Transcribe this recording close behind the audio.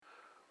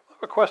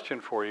have a question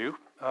for you.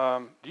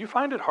 Do you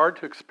find it hard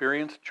to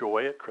experience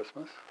joy at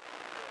Christmas?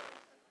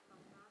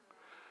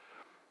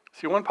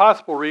 See, one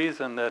possible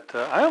reason that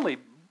okay,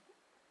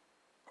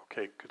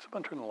 could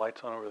someone turn the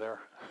lights on over there?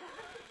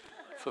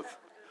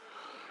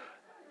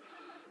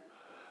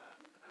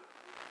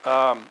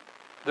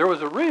 There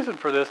was a reason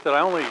for this that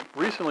I only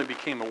recently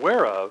became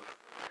aware of.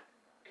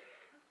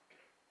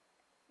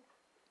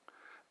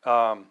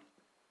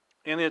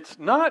 And it's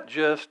not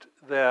just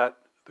that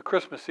the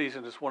Christmas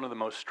season is one of the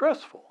most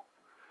stressful.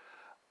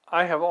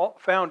 I have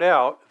found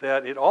out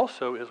that it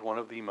also is one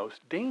of the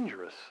most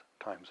dangerous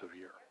times of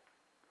year.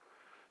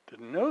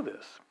 Didn't know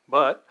this,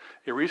 but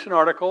a recent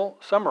article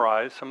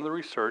summarized some of the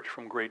research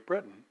from Great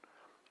Britain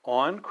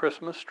on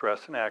Christmas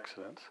stress and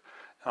accidents.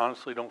 I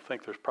honestly don't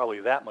think there's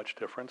probably that much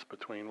difference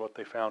between what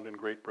they found in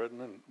Great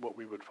Britain and what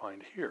we would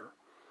find here.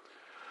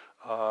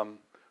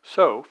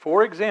 So,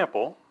 for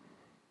example,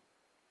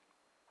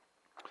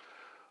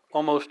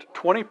 almost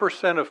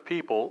 20% of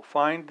people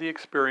find the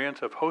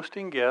experience of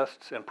hosting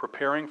guests and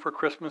preparing for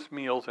Christmas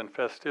meals and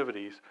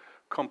festivities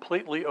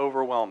completely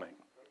overwhelming.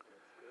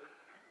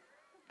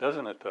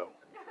 Doesn't it, though?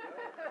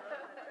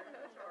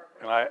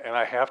 And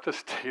I have to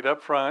state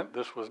up front,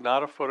 this was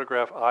not a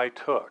photograph I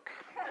took.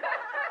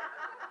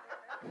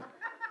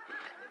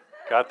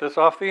 Got this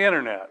off the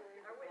internet.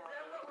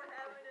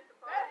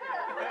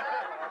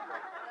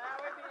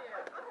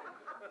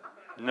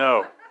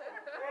 No.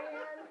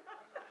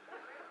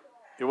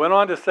 It went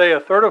on to say a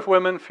third of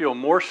women feel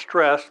more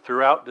stressed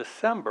throughout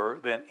December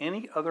than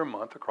any other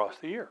month across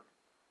the year.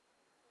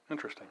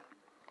 Interesting.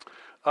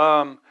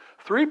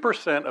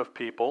 3% of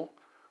people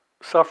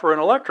suffer an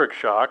electric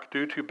shock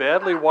due to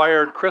badly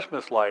wired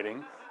Christmas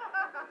lighting.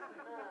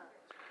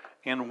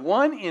 And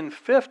 1 in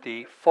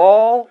 50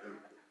 fall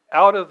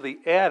out of the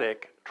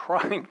attic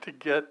trying to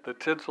get the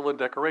tinsel and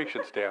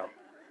decorations down.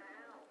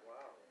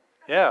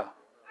 Yeah.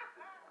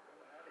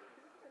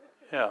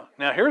 Yeah.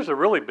 Now here's a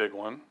really big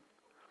one.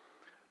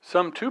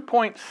 Some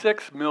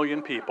 2.6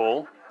 million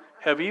people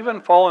have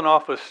even fallen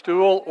off a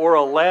stool or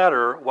a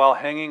ladder while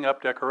hanging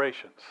up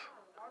decorations.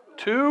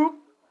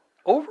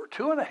 Over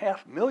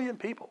 2.5 million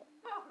people.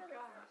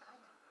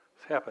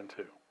 It's happened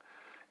to.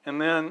 And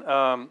then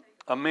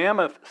a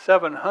mammoth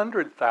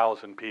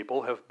 700,000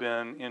 people have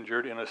been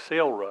injured in a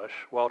sale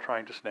rush while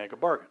trying to snag a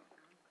bargain.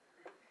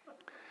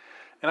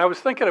 And I was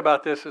thinking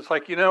about this. It's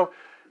like,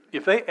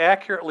 if they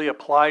accurately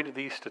applied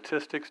these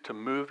statistics to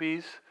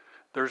movies,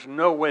 there's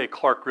no way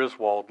Clark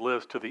Griswold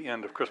lives to the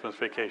end of Christmas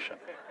Vacation.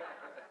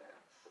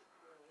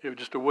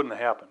 It wouldn't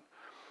happen.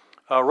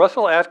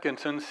 Russell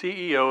Atkinson,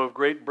 CEO of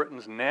Great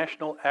Britain's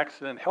National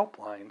Accident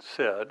Helpline,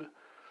 said,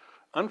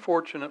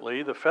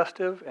 "Unfortunately, the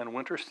festive and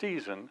winter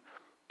season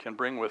can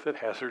bring with it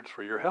hazards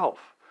for your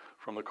health,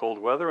 from the cold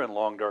weather and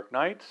long dark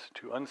nights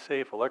to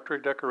unsafe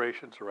electric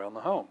decorations around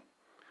the home.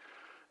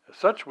 As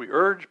such, we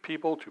urge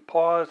people to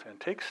pause and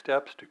take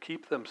steps to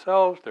keep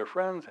themselves, their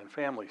friends, and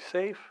family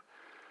safe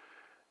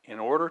in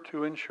order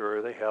to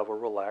ensure they have a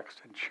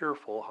relaxed and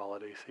cheerful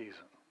holiday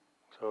season."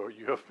 So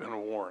you have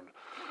been warned.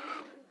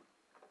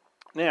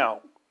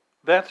 Now,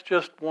 that's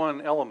just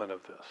one element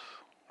of this,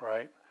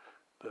 right?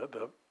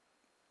 The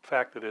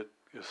fact that it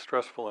is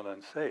stressful and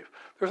unsafe.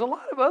 There's a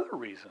lot of other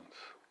reasons,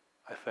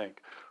 I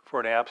think, for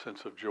an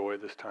absence of joy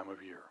this time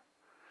of year.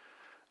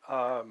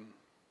 I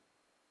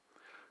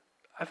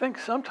think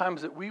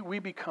sometimes that we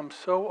become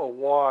so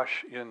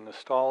awash in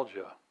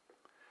nostalgia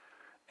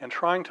and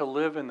trying to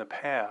live in the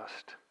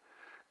past,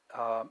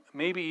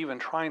 maybe even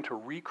trying to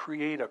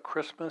recreate a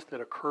Christmas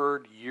that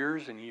occurred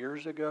years and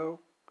years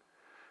ago,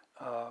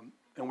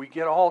 and we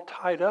get all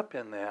tied up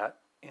in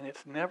that, and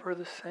it's never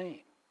the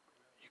same.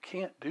 You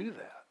can't do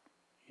that.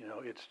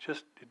 It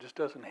just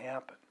doesn't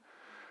happen.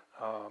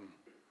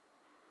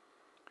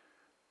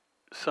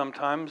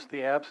 Sometimes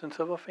the absence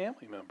of a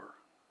family member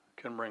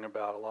can bring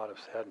about a lot of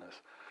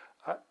sadness.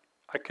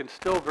 I can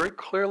still very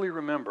clearly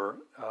remember,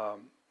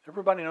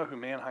 everybody know who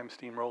Mannheim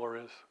Steamroller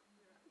is?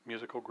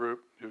 Musical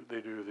group. They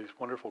do these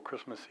wonderful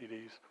Christmas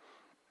CDs.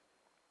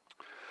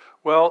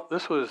 Well,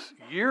 this was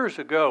years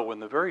ago when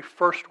the very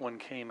first one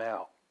came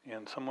out,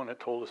 and someone had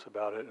told us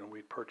about it, and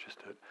we'd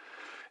purchased it.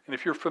 And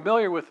if you're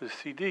familiar with the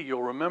CD,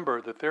 you'll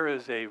remember that there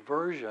is a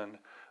version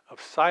of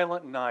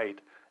Silent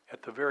Night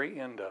at the very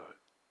end of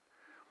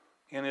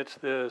it. And it's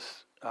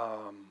this,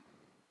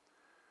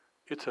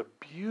 it's a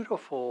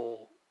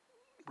beautiful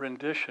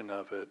rendition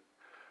of it.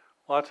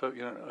 Lots of,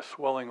 a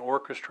swelling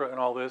orchestra and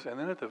all this. And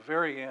then at the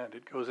very end,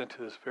 it goes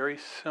into this very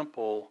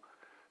simple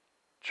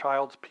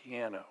child's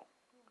piano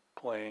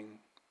playing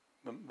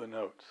the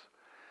notes.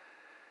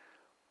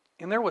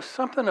 And there was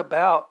something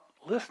about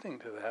listening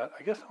to that.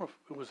 I guess I don't know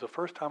if it was the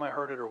first time I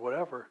heard it or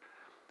whatever,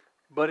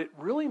 but it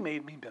really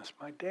made me miss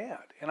my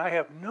dad. And I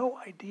have no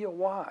idea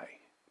why,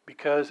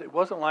 because it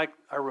wasn't like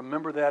I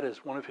remember that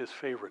as one of his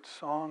favorite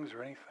songs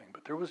or anything,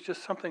 but there was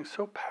just something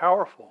so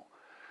powerful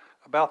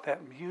about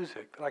that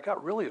music that I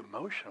got really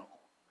emotional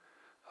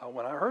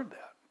when I heard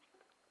that.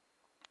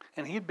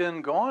 And he'd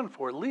been gone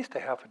for at least a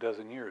half a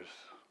dozen years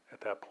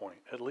at that point,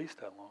 at least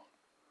that long.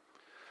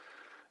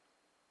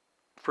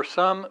 For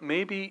some,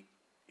 maybe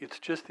it's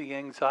just the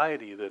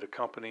anxiety that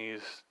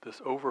accompanies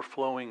this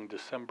overflowing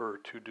December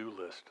to-do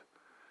list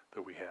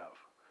that we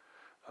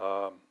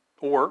have.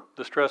 Or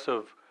the stress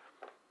of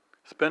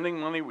spending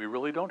money we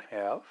really don't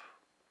have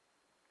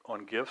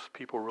on gifts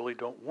people really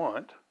don't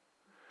want,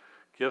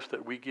 gifts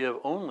that we give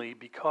only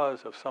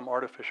because of some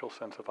artificial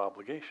sense of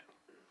obligation.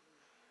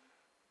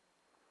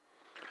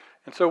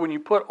 And so when you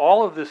put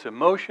all of this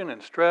emotion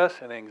and stress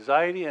and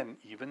anxiety and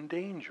even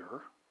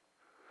danger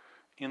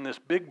in this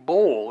big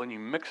bowl and you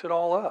mix it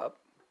all up,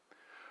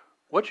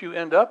 what you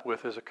end up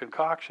with is a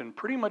concoction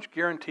pretty much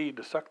guaranteed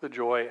to suck the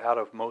joy out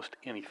of most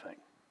anything.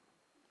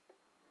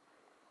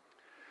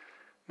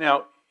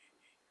 Now,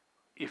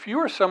 if you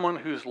are someone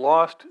who's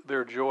lost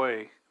their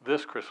joy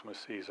this Christmas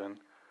season,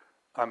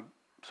 I'm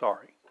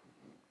sorry.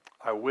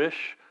 I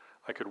wish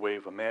I could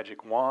wave a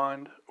magic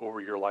wand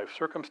over your life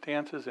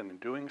circumstances and in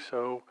doing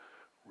so,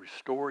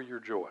 restore your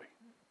joy.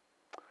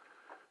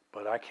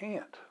 But I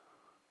can't.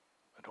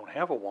 I don't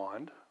have a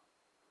wand,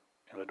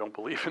 and I don't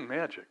believe in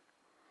magic.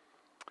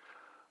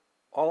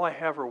 All I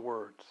have are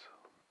words.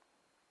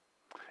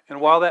 And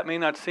while that may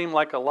not seem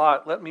like a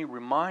lot, let me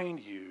remind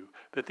you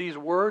that these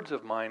words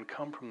of mine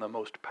come from the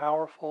most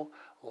powerful,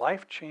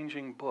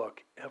 life-changing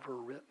book ever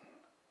written.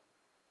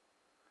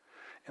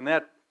 And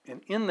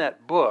in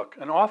that book,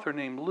 an author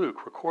named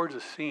Luke records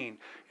a scene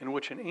in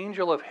which an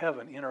angel of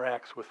heaven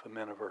interacts with the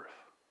men of earth.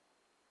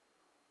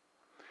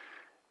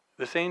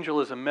 This angel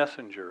is a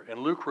messenger,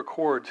 and Luke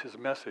records his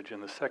message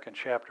in the 2nd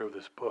chapter of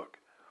this book.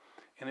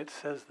 And it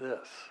says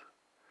this,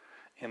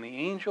 "And the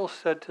angel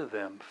said to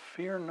them,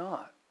 'Fear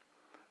not,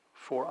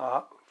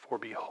 for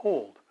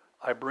behold,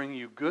 I bring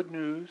you good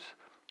news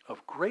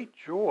of great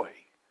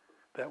joy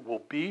that will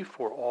be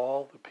for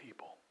all the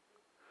people.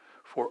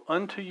 For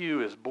unto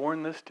you is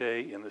born this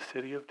day in the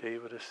city of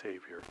David a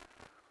Savior,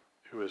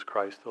 who is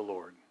Christ the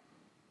Lord.'"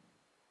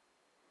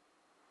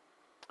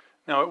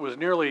 Now, it was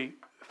nearly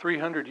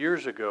 300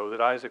 years ago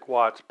that Isaac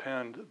Watts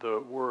penned the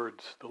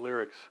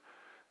lyrics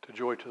to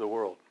Joy to the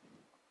World.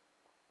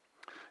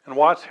 And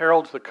Watts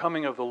heralds the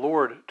coming of the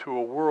Lord to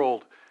a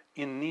world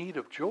in need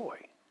of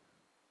joy.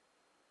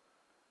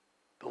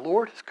 The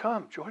Lord has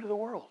come, joy to the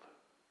world.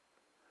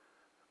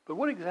 But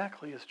what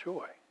exactly is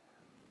joy?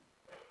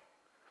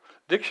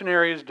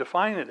 Dictionaries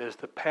define it as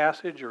the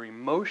passage or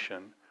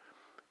emotion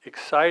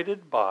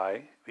excited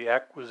by the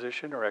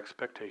acquisition or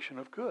expectation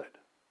of good.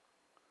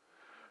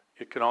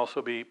 It can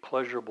also be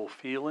pleasurable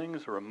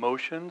feelings or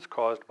emotions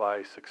caused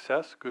by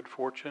success, good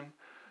fortune,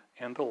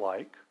 and the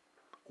like,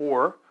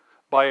 or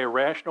by a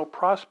rational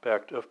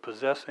prospect of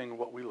possessing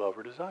what we love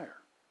or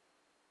desire.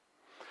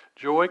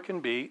 Joy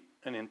can be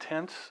an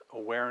intense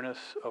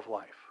awareness of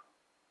life.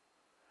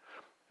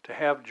 To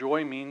have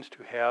joy means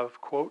to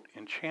have, quote,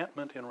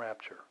 enchantment and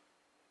rapture,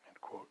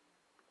 end quote.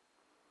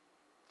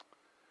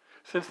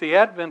 Since the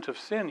advent of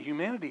sin,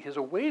 humanity has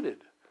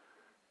awaited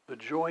the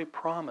joy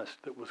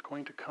promised that was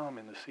going to come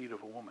in the seed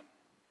of a woman.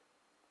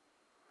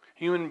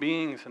 Human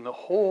beings and the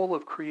whole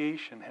of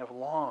creation have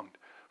longed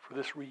for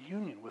this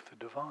reunion with the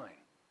divine.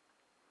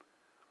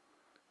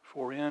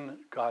 For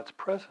in God's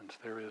presence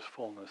there is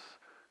fullness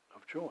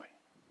of joy.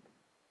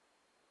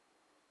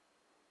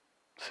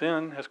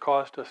 Sin has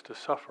caused us to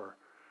suffer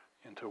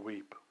and to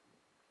weep.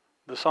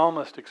 The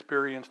psalmist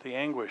experienced the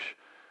anguish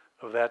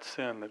of that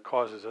sin that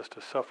causes us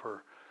to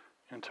suffer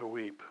and to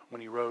weep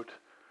when he wrote,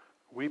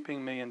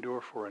 "Weeping may endure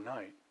for a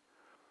night,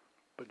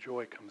 but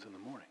joy comes in the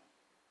morning."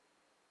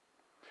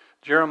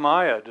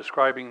 Jeremiah,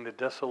 describing the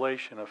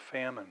desolation of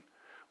famine,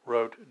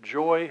 wrote,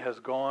 "Joy has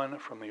gone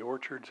from the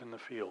orchards and the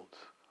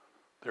fields.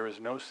 There is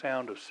no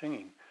sound of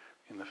singing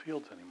in the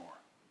fields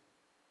anymore."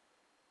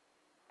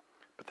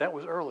 But that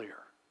was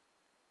earlier,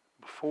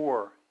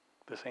 before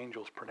this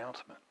angel's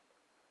pronouncement.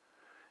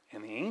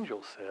 And the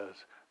angel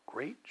says,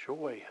 great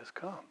joy has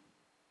come.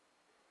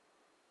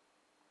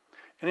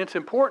 And it's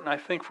important, I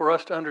think, for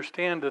us to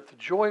understand that the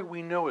joy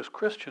we know as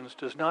Christians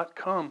does not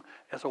come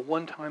as a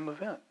one-time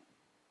event.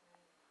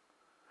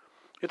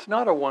 It's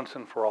not a once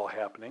and for all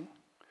happening.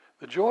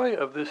 The joy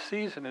of this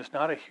season is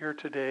not a here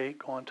today,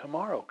 gone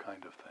tomorrow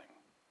kind of thing.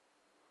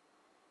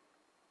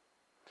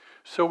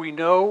 So we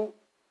know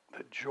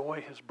that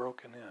joy has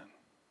broken in.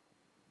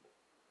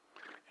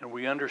 And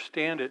we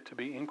understand it to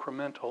be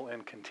incremental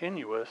and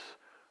continuous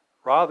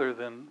rather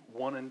than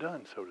one and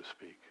done, so to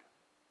speak.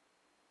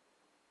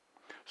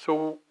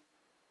 So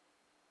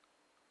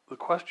the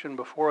question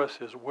before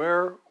us is,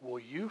 where will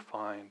you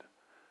find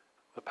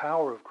the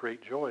power of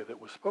great joy that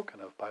was spoken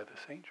of by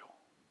this angel?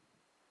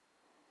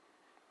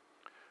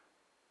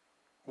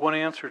 One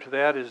answer to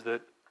that is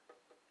that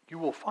you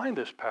will find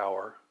this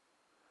power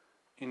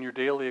in your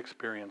daily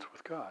experience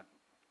with God.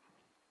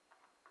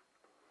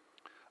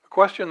 A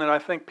question that I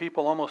think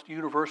people almost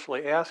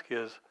universally ask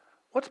is,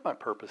 what's my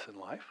purpose in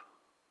life?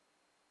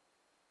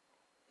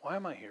 Why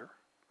am I here?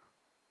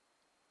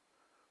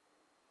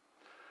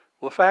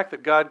 Well, the fact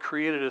that God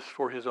created us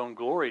for His own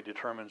glory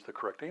determines the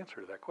correct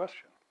answer to that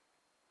question.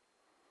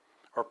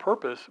 Our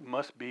purpose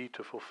must be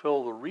to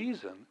fulfill the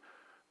reason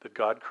that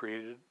God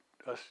created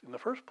us in the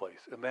first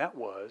place, and that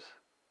was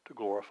to to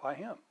glorify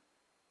him.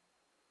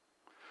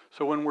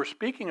 So when we're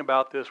speaking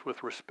about this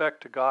with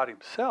respect to God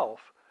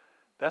himself,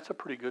 that's a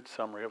pretty good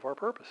summary of our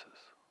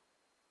purposes.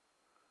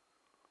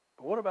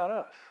 But what about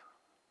us?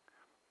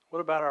 What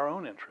about our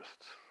own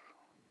interests?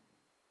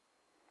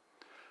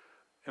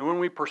 And when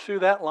we pursue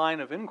that line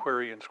of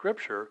inquiry in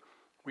Scripture,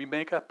 we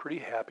make a pretty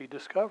happy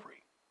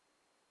discovery.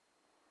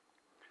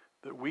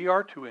 That we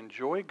are to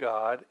enjoy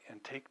God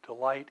and take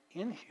delight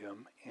in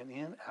him and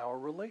in our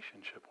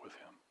relationship with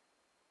him.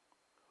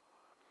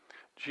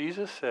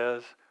 Jesus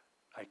says,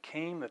 I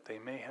came that they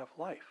may have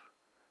life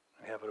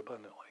and have it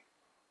abundantly.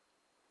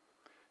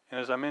 And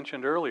as I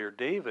mentioned earlier,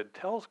 David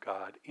tells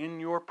God, in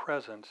your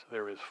presence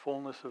there is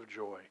fullness of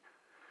joy.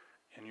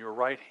 In your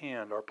right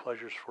hand are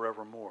pleasures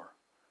forevermore.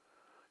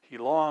 He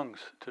longs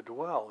to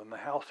dwell in the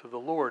house of the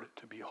Lord,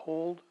 to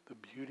behold the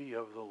beauty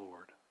of the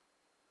Lord.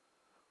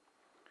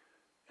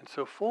 And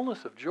so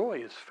fullness of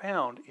joy is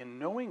found in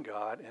knowing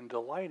God and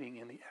delighting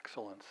in the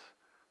excellence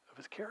of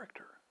his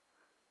character,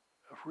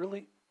 of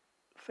really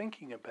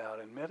thinking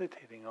about and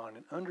meditating on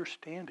and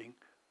understanding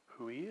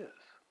who he is.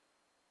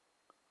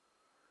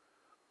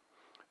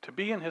 To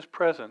be in his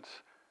presence,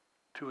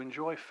 to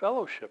enjoy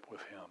fellowship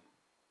with him,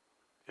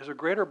 is a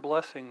greater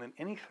blessing than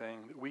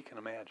anything that we can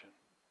imagine.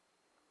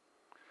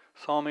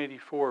 Psalm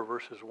 84,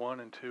 verses 1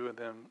 and 2, and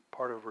then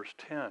part of verse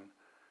 10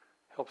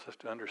 helps us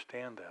to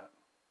understand that.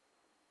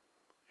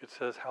 It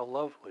says, how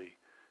lovely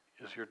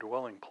is your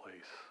dwelling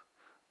place,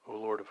 O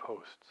Lord of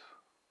hosts.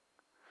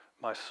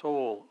 My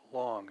soul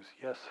longs,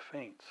 yes,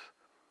 faints,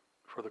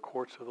 for the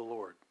courts of the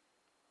Lord.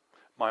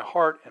 My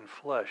heart and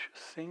flesh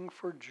sing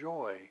for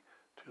joy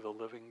to the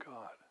living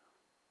God.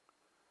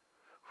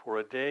 For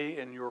a day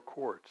in your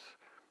courts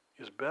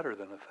is better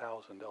than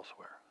 1,000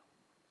 elsewhere.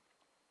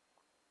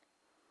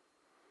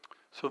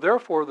 So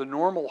therefore, the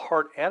normal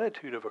heart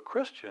attitude of a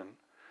Christian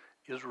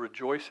is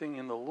rejoicing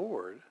in the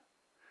Lord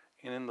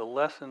and in the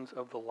lessons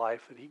of the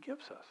life that he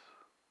gives us.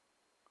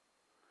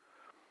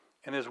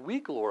 And as we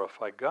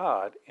glorify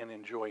God and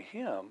enjoy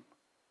him,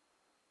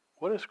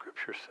 what does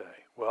Scripture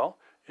say? Well,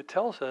 it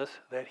tells us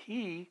that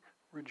he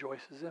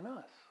rejoices in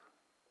us.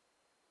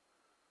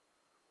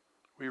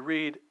 We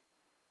read,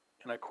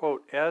 and I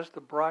quote, as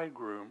the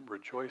bridegroom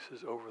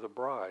rejoices over the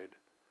bride,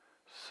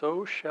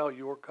 so shall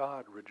your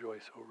God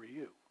rejoice over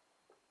you.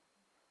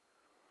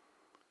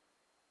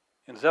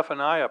 And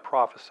Zephaniah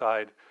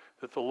prophesied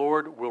that the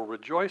Lord will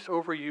rejoice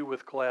over you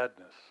with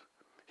gladness.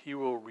 He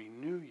will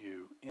renew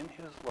you in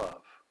his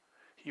love.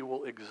 He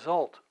will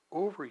exult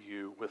over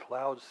you with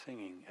loud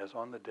singing as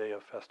on the day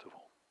of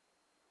festival.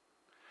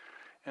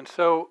 And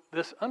so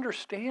this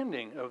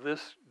understanding of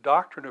this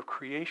doctrine of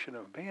creation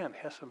of man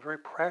has some very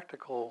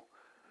practical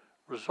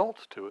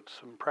results to it,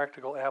 some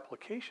practical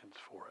applications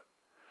for it.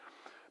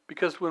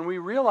 Because when we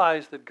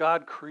realize that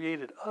God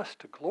created us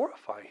to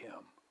glorify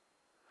him,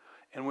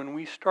 and when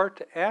we start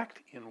to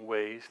act in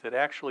ways that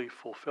actually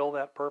fulfill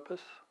that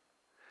purpose,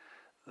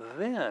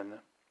 then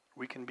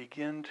we can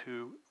begin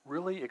to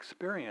really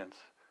experience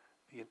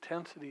the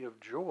intensity of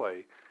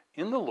joy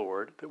in the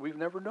Lord that we've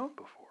never known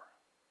before.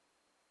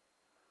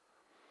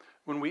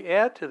 When we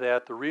add to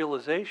that the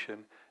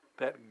realization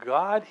that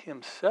God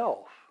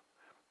himself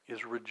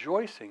is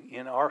rejoicing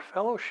in our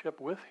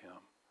fellowship with him,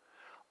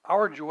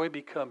 our joy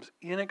becomes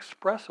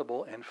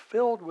inexpressible and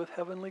filled with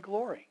heavenly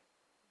glory.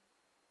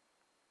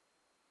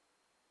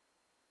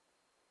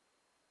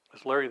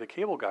 As Larry the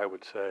Cable Guy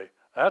would say,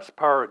 that's the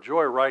power of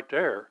joy right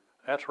there.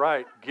 That's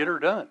right, get her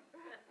done.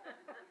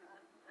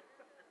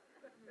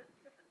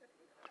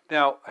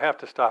 Now, I have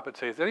to stop and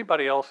say, is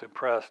anybody else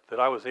impressed that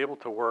I was able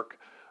to work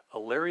a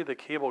Larry the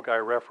Cable Guy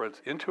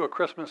reference into a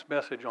Christmas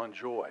message on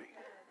joy?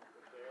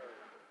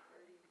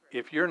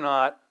 If you're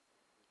not,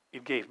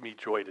 it gave me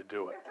joy to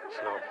do it.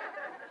 So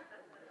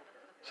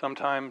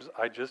sometimes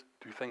I just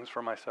do things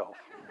for myself.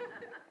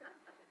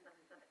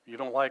 You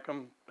don't like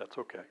them, that's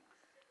okay.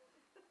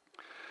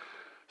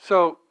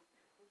 So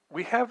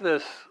we have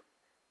this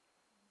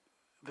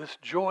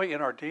joy in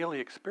our daily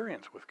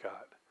experience with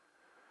God.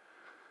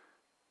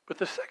 But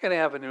the second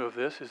avenue of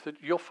this is that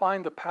you'll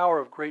find the power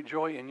of great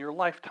joy in your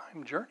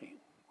lifetime journey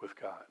with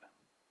God.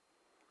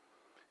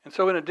 And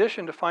so in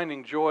addition to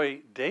finding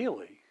joy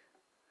daily,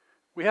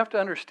 we have to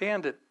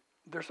understand that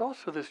there's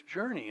also this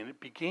journey, and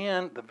it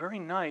began the very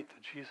night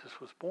that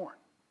Jesus was born.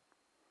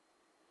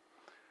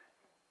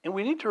 And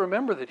we need to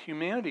remember that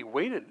humanity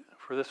waited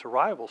for this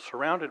arrival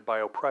surrounded by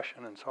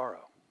oppression and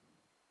sorrow.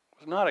 It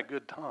was not a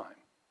good time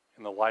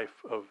in the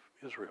life of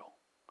Israel.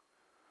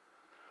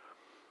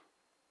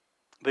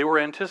 They were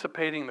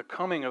anticipating the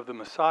coming of the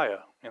Messiah,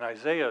 and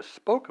Isaiah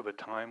spoke of a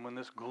time when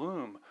this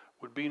gloom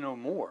would be no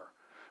more,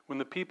 when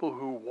the people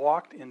who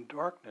walked in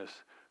darkness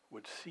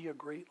would see a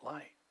great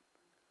light,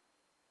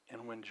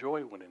 and when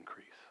joy would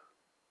increase.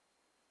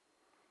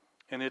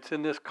 And it's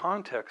in this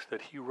context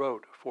that he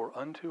wrote, for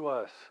unto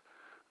us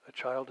a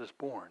child is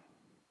born,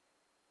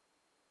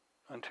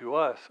 unto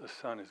us a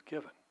son is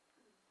given,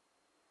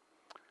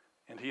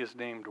 and he is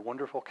named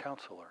Wonderful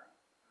Counselor,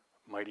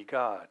 Mighty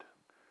God,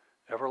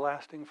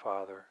 Everlasting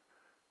Father,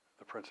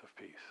 the Prince of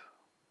Peace.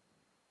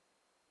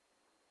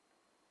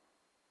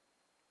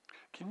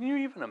 Can you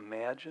even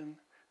imagine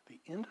the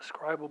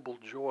indescribable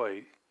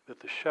joy that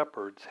the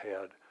shepherds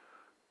had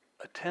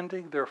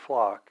attending their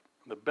flock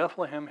on the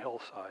Bethlehem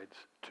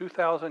hillsides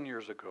 2,000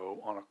 years ago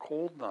on a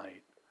cold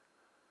night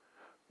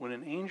when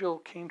an angel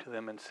came to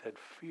them and said,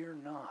 "Fear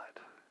not,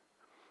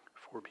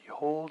 for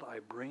behold, I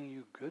bring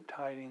you good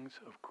tidings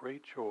of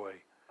great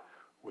joy,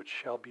 which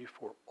shall be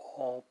for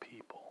all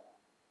people."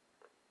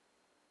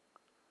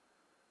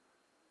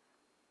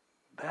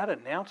 That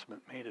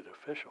announcement made it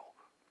official.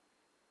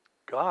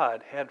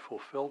 God had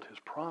fulfilled his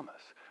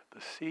promise.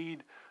 The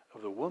seed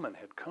of the woman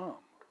had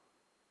come.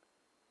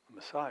 The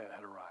Messiah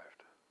had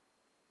arrived.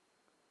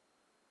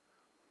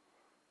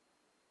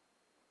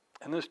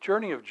 And this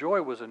journey of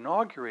joy was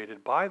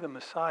inaugurated by the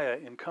Messiah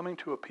in coming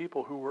to a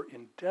people who were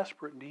in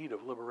desperate need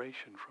of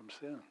liberation from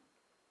sin.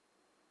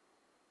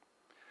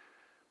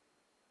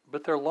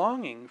 But their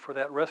longing for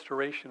that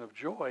restoration of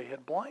joy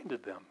had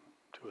blinded them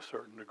to a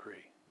certain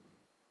degree.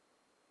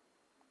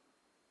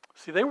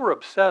 See, they were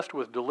obsessed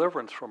with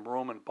deliverance from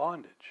Roman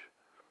bondage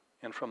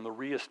and from the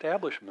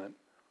reestablishment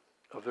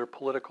of their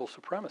political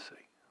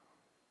supremacy.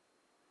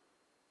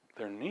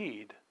 Their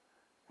need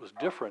was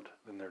different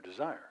than their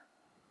desire.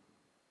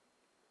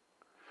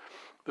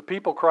 The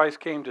people Christ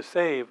came to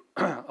save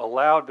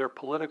allowed their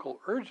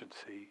political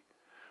urgency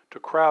to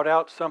crowd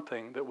out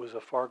something that was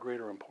of far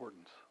greater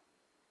importance.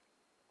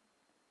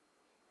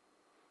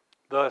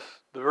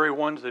 Thus, the very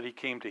ones that he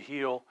came to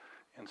heal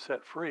and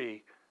set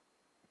free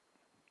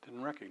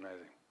didn't recognize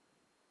him,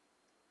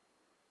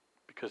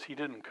 because he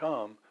didn't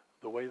come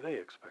the way they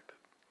expected.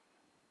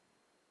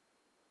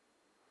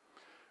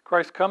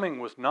 Christ's coming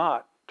was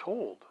not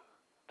told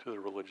to the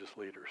religious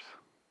leaders.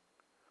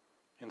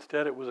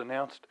 Instead, it was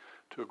announced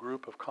to a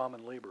group of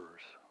common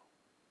laborers.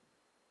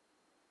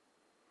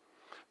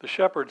 The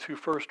shepherds who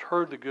first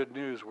heard the good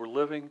news were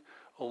living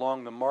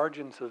along the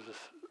margins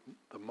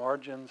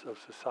of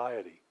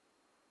society,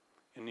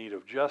 in need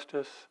of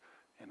justice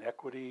and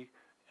equity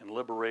and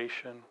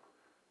liberation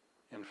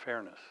and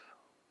fairness.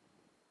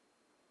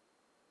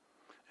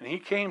 And he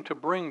came to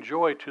bring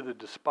joy to the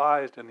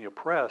despised and the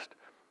oppressed,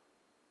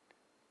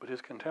 but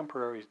his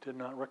contemporaries did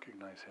not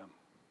recognize him.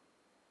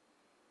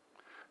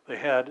 They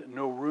had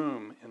no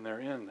room in their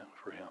inn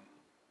for him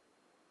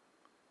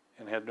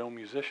and had no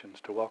musicians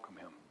to welcome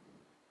him.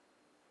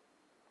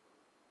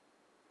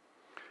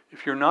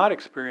 If you're not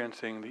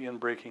experiencing the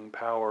inbreaking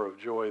power of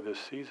joy this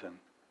season,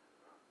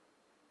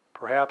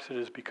 perhaps it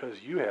is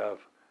because you have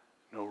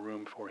no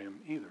room for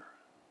him either.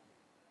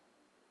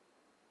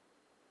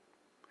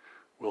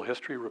 Will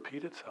history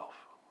repeat itself?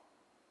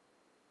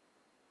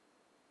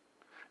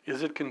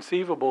 Is it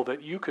conceivable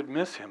that you could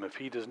miss him if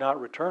he does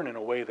not return in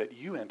a way that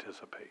you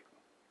anticipate?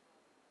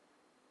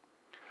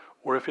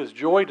 Or if his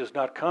joy does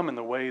not come in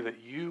the way that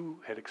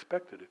you had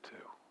expected it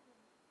to?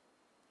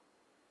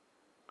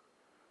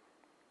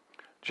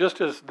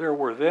 Just as there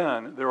were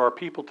then, there are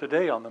people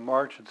today on the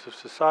margins of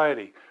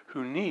society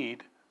who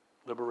need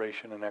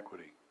liberation and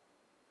equity.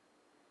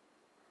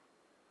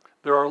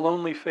 There are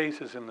lonely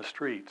faces in the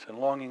streets and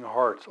longing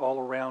hearts all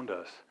around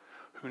us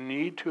who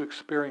need to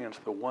experience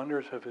the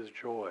wonders of his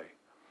joy,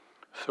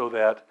 so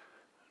that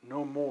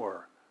no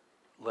more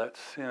let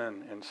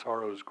sin and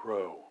sorrows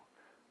grow,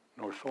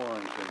 nor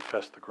thorns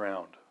infest the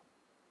ground.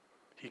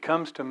 He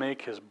comes to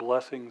make his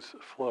blessings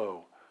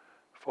flow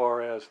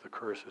far as the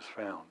curse is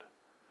found,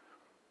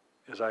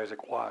 as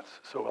Isaac Watts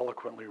so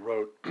eloquently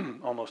wrote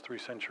almost 3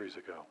 centuries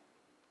ago.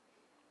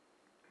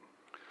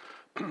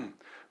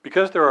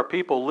 Because there are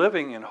people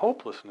living in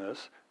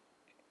hopelessness,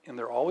 and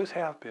there always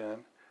have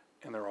been,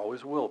 and there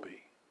always will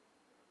be.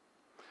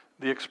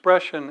 The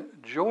expression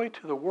joy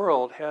to the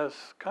world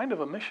has kind of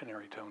a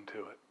missionary tone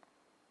to it.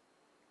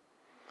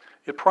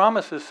 It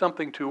promises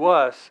something to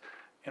us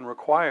and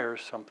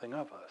requires something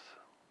of us.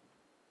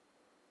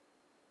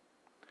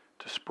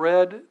 To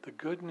spread the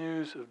good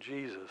news of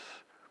Jesus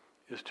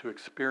is to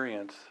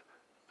experience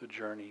the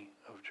journey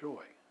of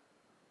joy.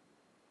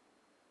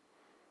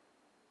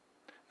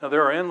 Now,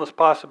 there are endless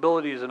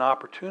possibilities and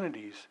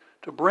opportunities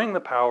to bring the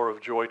power of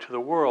joy to the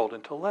world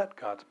and to let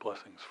God's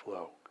blessings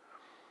flow.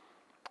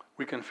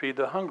 We can feed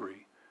the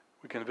hungry.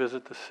 We can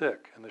visit the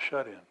sick and the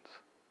shut-ins.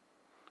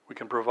 We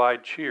can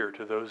provide cheer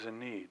to those in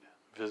need,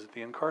 visit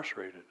the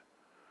incarcerated,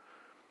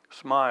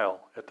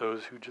 smile at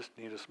those who just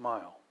need a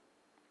smile,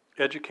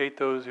 educate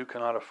those who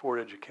cannot afford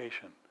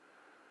education,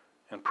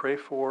 and pray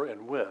for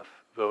and with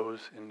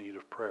those in need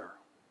of prayer.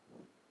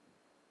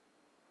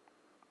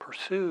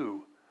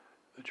 Pursue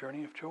the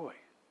journey of joy.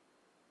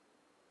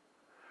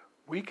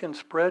 We can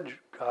spread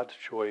God's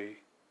joy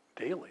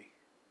daily,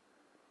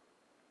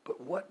 but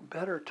what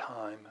better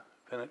time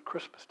than at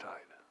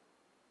Christmastide,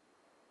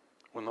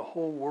 when the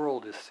whole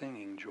world is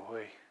singing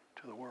joy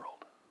to the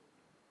world.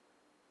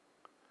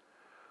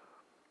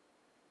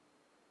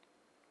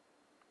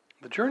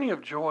 The journey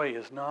of joy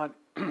is not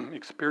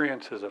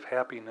experiences of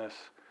happiness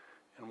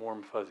and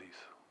warm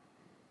fuzzies.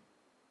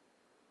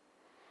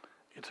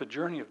 It's a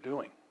journey of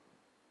doing.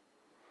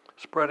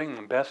 Spreading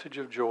the message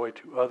of joy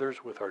to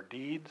others with our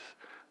deeds,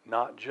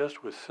 not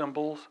just with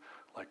symbols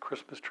like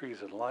Christmas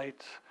trees and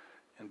lights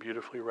and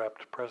beautifully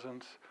wrapped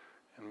presents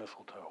and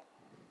mistletoe.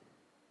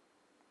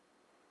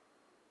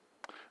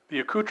 The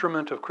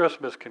accoutrement of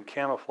Christmas can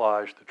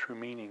camouflage the true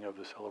meaning of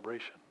the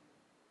celebration.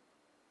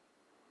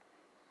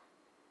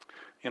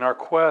 In our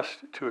quest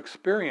to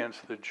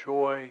experience the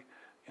joy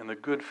and the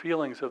good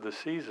feelings of the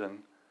season,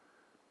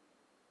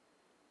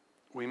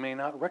 we may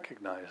not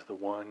recognize the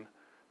one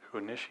who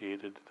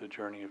initiated the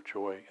journey of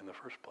joy in the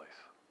first place.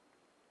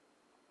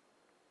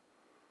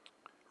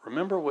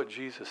 Remember what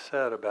Jesus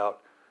said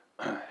about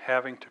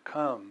having to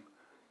come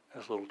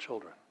as little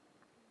children.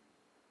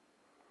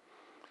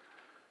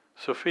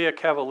 Sophia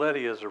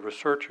Cavalletti is a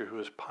researcher who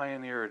has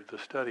pioneered the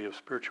study of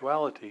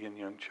spirituality in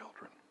young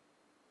children.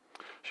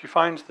 She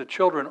finds that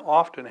children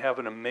often have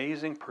an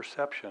amazing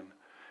perception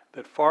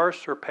that far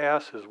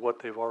surpasses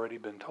what they've already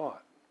been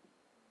taught.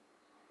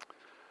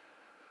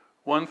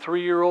 One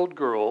 3-year-old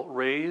girl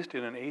raised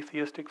in an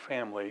atheistic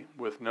family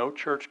with no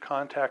church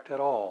contact at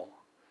all,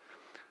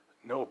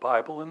 no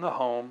Bible in the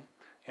home,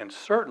 and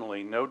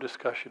certainly no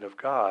discussion of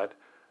God,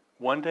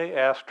 one day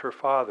asked her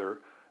father,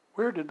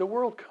 "Where did the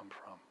world come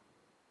from?"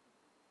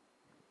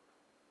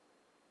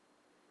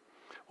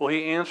 Well,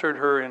 he answered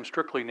her in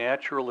strictly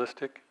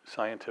naturalistic,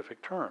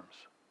 scientific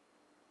terms.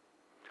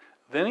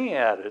 Then he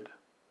added,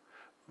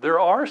 "There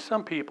are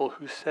some people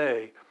who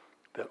say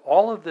that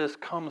all of this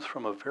comes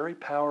from a very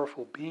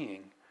powerful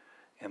being,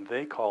 and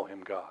they call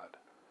him God."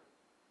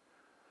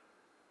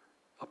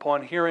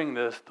 Upon hearing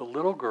this, the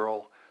little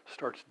girl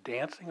starts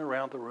dancing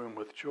around the room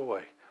with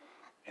joy,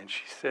 and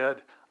she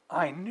said,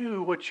 "I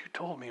knew what you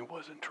told me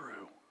wasn't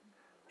true.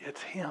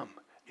 It's him.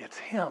 It's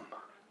him."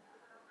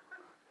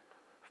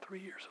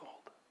 3 years old.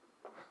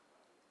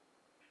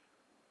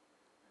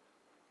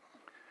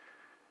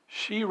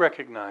 She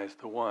recognized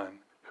the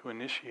one who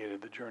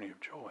initiated the journey of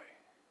joy.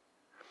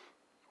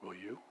 Will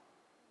you?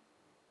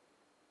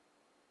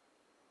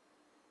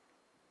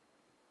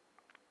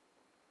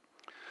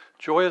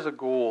 Joy is a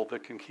goal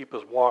that can keep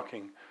us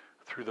walking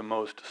through the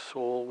most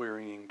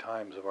soul-wearying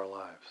times of our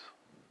lives.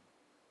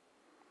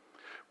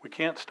 We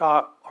can't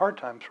stop hard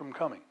times from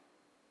coming,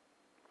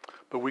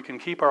 but we can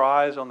keep our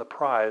eyes on the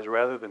prize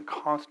rather than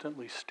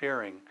constantly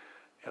staring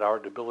at our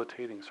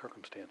debilitating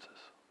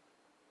circumstances.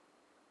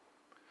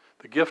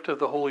 The gift of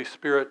the Holy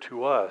Spirit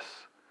to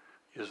us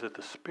is that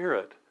the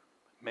Spirit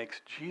makes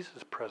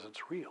Jesus'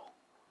 presence real.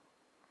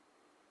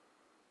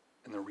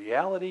 And the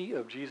reality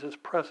of Jesus'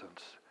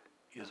 presence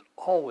is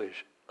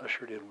always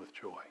ushered in with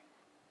joy.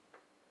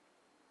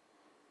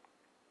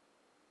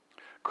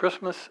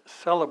 Christmas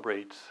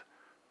celebrates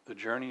the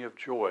journey of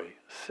joy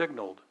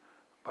signaled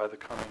by the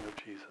coming of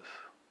Jesus.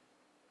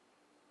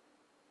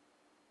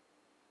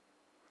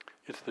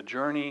 It's the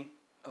journey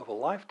of a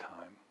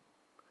lifetime.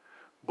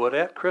 But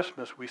at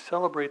Christmas, we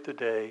celebrate the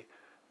day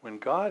when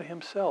God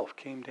himself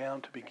came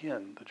down to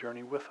begin the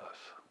journey with us.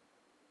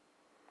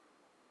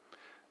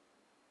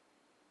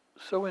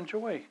 So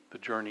enjoy the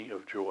journey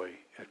of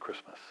joy at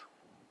Christmas.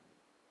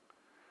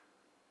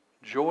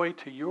 Joy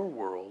to your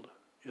world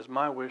is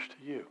my wish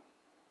to you.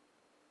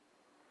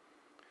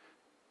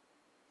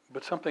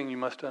 But something you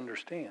must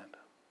understand.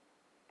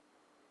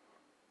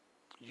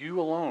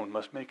 You alone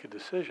must make a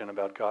decision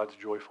about God's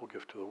joyful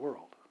gift to the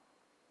world.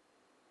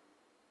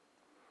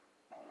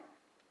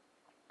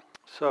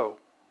 So,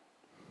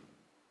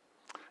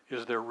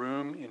 is there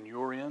room in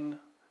your inn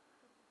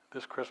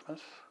this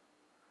Christmas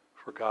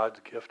for God's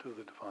gift of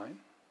the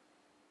divine?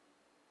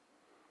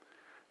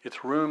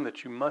 It's room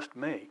that you must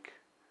make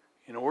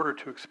in order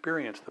to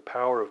experience the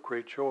power of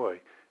great joy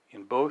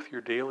in both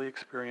your daily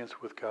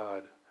experience with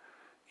God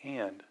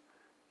and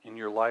in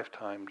your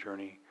lifetime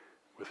journey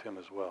with him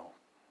as well.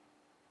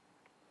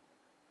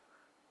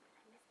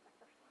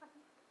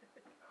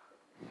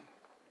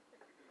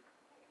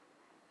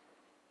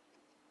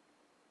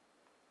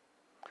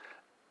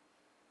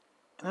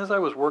 And as I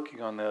was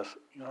working on this,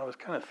 I was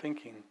kind of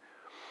thinking,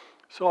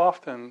 so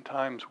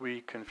oftentimes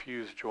we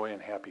confuse joy and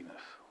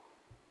happiness.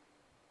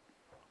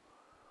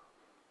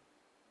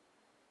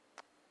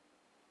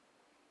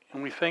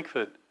 And we think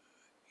that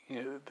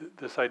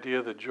this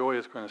idea that joy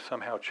is going to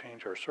somehow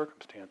change our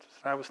circumstances.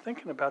 And I was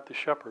thinking about the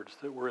shepherds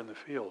that were in the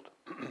field.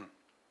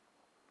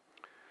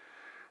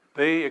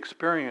 They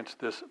experienced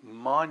this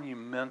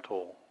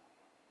monumental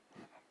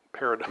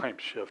paradigm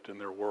shift in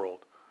their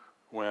world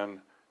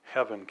when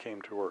heaven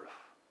came to earth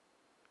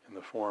in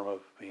the form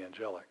of the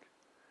angelic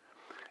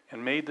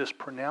and made this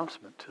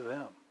pronouncement to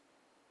them.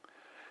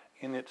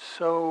 And it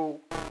so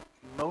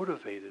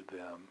motivated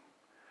them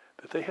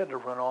that they had to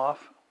run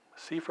off,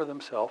 see for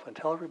themselves, and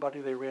tell everybody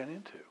they ran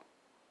into.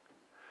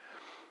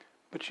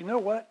 But you know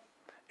what?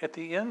 At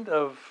the end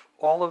of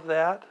all of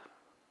that,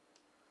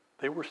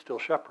 they were still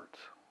shepherds.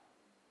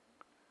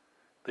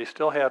 They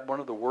still had one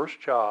of the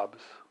worst jobs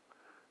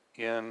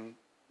in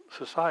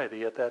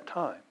society at that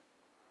time,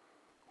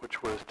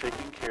 which was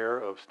taking care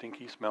of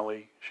stinky,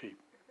 smelly sheep,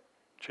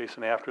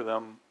 chasing after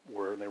them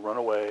where they run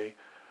away,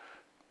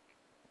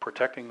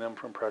 protecting them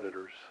from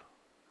predators,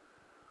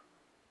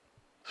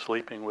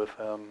 sleeping with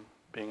them,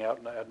 being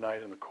out at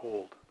night in the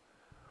cold.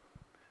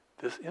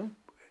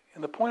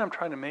 And the point I'm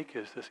trying to make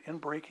is this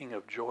inbreaking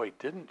of joy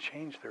didn't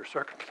change their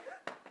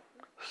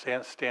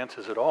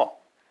circumstances at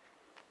all.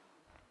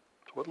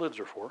 That's what lids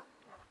are for.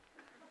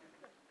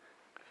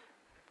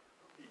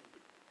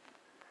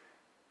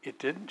 It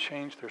didn't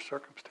change their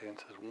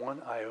circumstances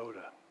one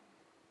iota,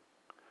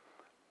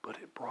 but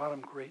it brought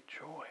them great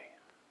joy.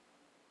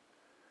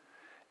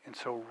 And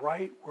so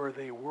right where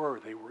they were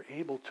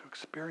able to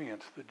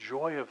experience the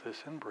joy of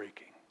this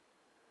inbreaking.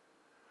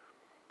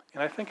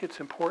 And I think it's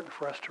important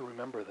for us to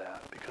remember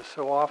that, because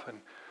so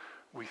often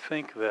we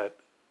think that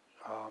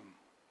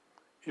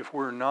if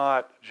we're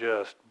not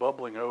just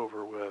bubbling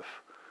over with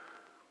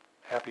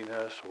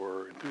happiness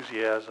or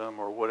enthusiasm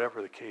or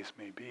whatever the case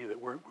may be, that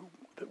we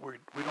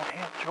don't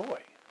have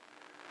joy.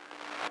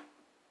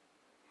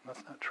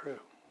 That's not true.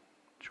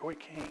 Joy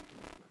came.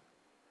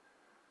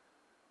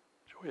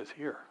 Joy is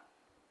here.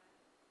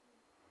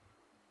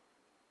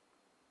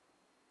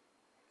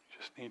 You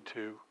just need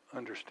to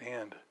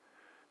understand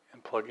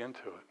and plug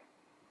into it.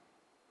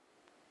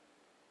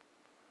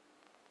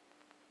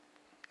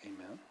 Amen.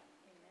 Amen.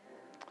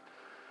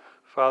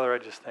 Father, I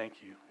just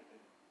thank you.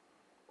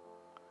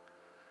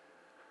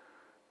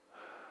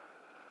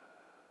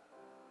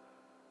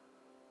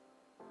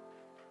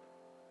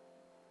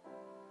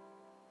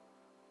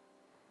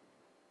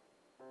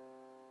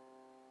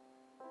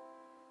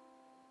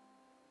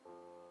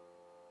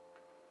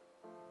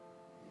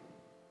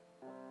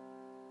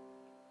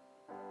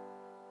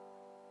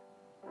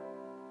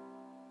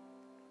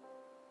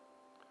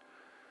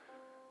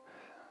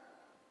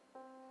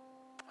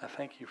 I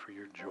thank you for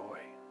your joy.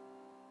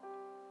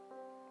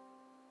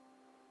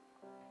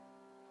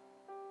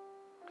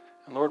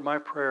 And Lord, my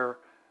prayer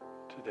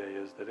today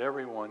is that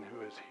everyone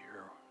who is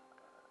here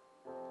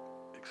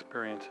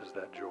experiences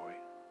that joy.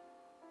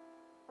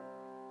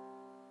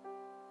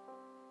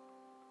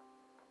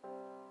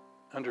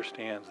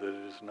 Understands that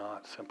it is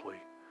not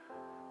simply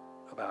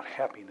about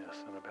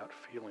happiness and about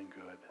feeling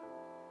good.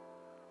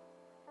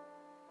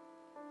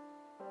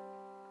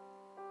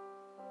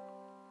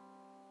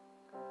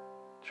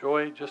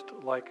 Joy, just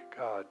like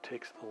God,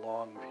 takes the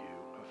long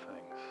view of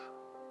things.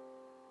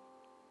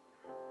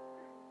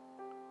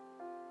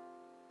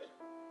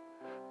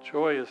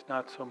 Joy is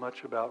not so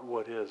much about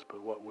what is,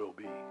 but what will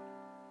be.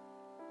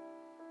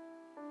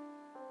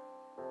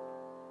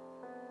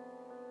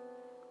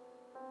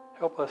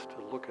 Help us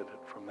to look at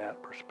it from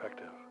that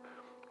perspective,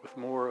 with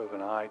more of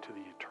an eye to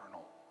the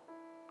eternal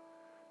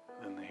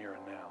than the here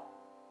and now.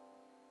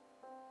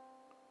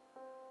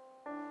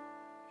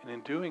 And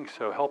in doing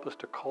so, help us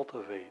to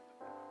cultivate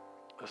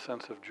a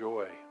sense of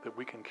joy that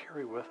we can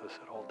carry with us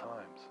at all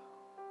times.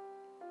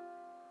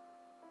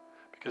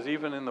 Because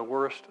even in the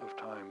worst of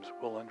times,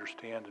 we'll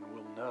understand and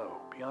we'll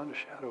know, beyond a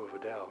shadow of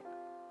a doubt,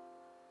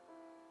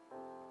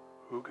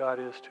 who God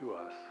is to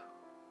us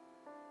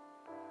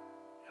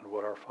and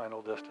what our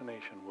final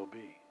destination will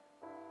be.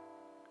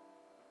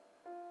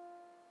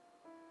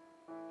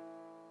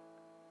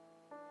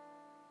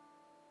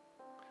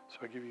 So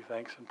I give you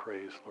thanks and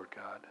praise, Lord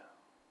God.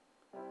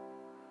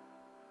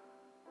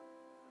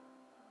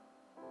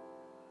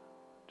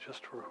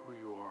 Just for who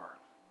you are,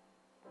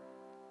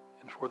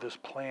 and for this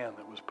plan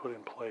that was put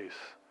in place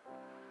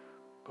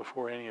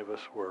before any of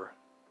us were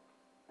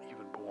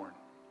even born.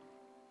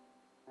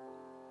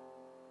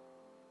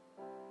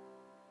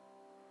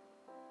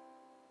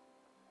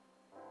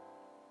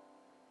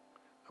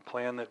 A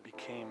plan that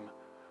became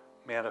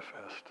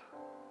manifest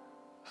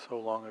so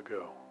long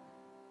ago,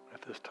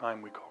 at this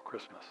time we call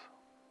Christmas.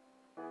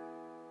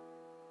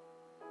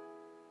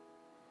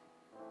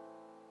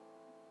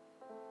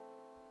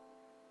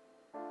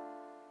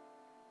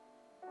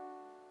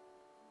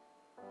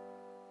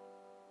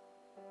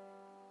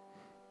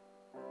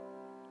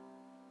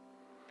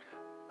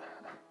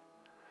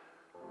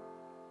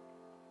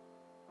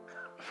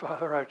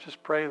 Father, I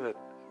just pray that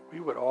we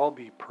would all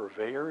be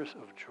purveyors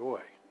of joy.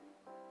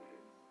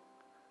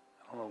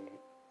 I don't know,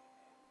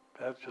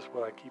 that's just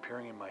what I keep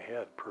hearing in my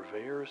head,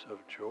 purveyors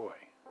of joy.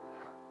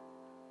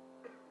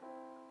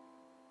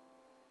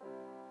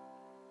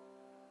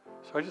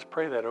 So I just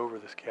pray that over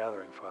this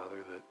gathering,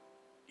 Father, that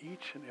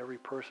each and every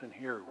person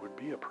here would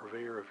be a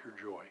purveyor of your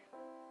joy.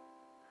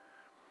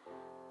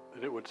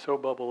 That it would so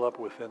bubble up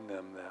within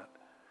them that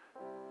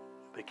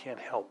they can't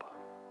help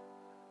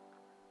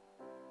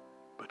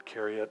but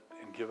carry it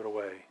and give it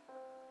away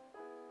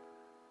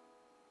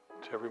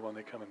to everyone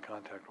they come in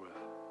contact with.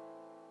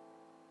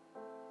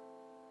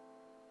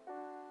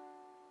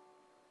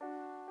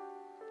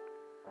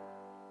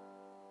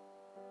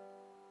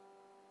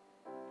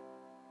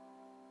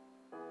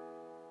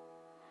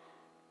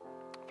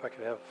 If I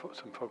could have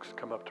some folks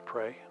come up to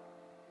pray.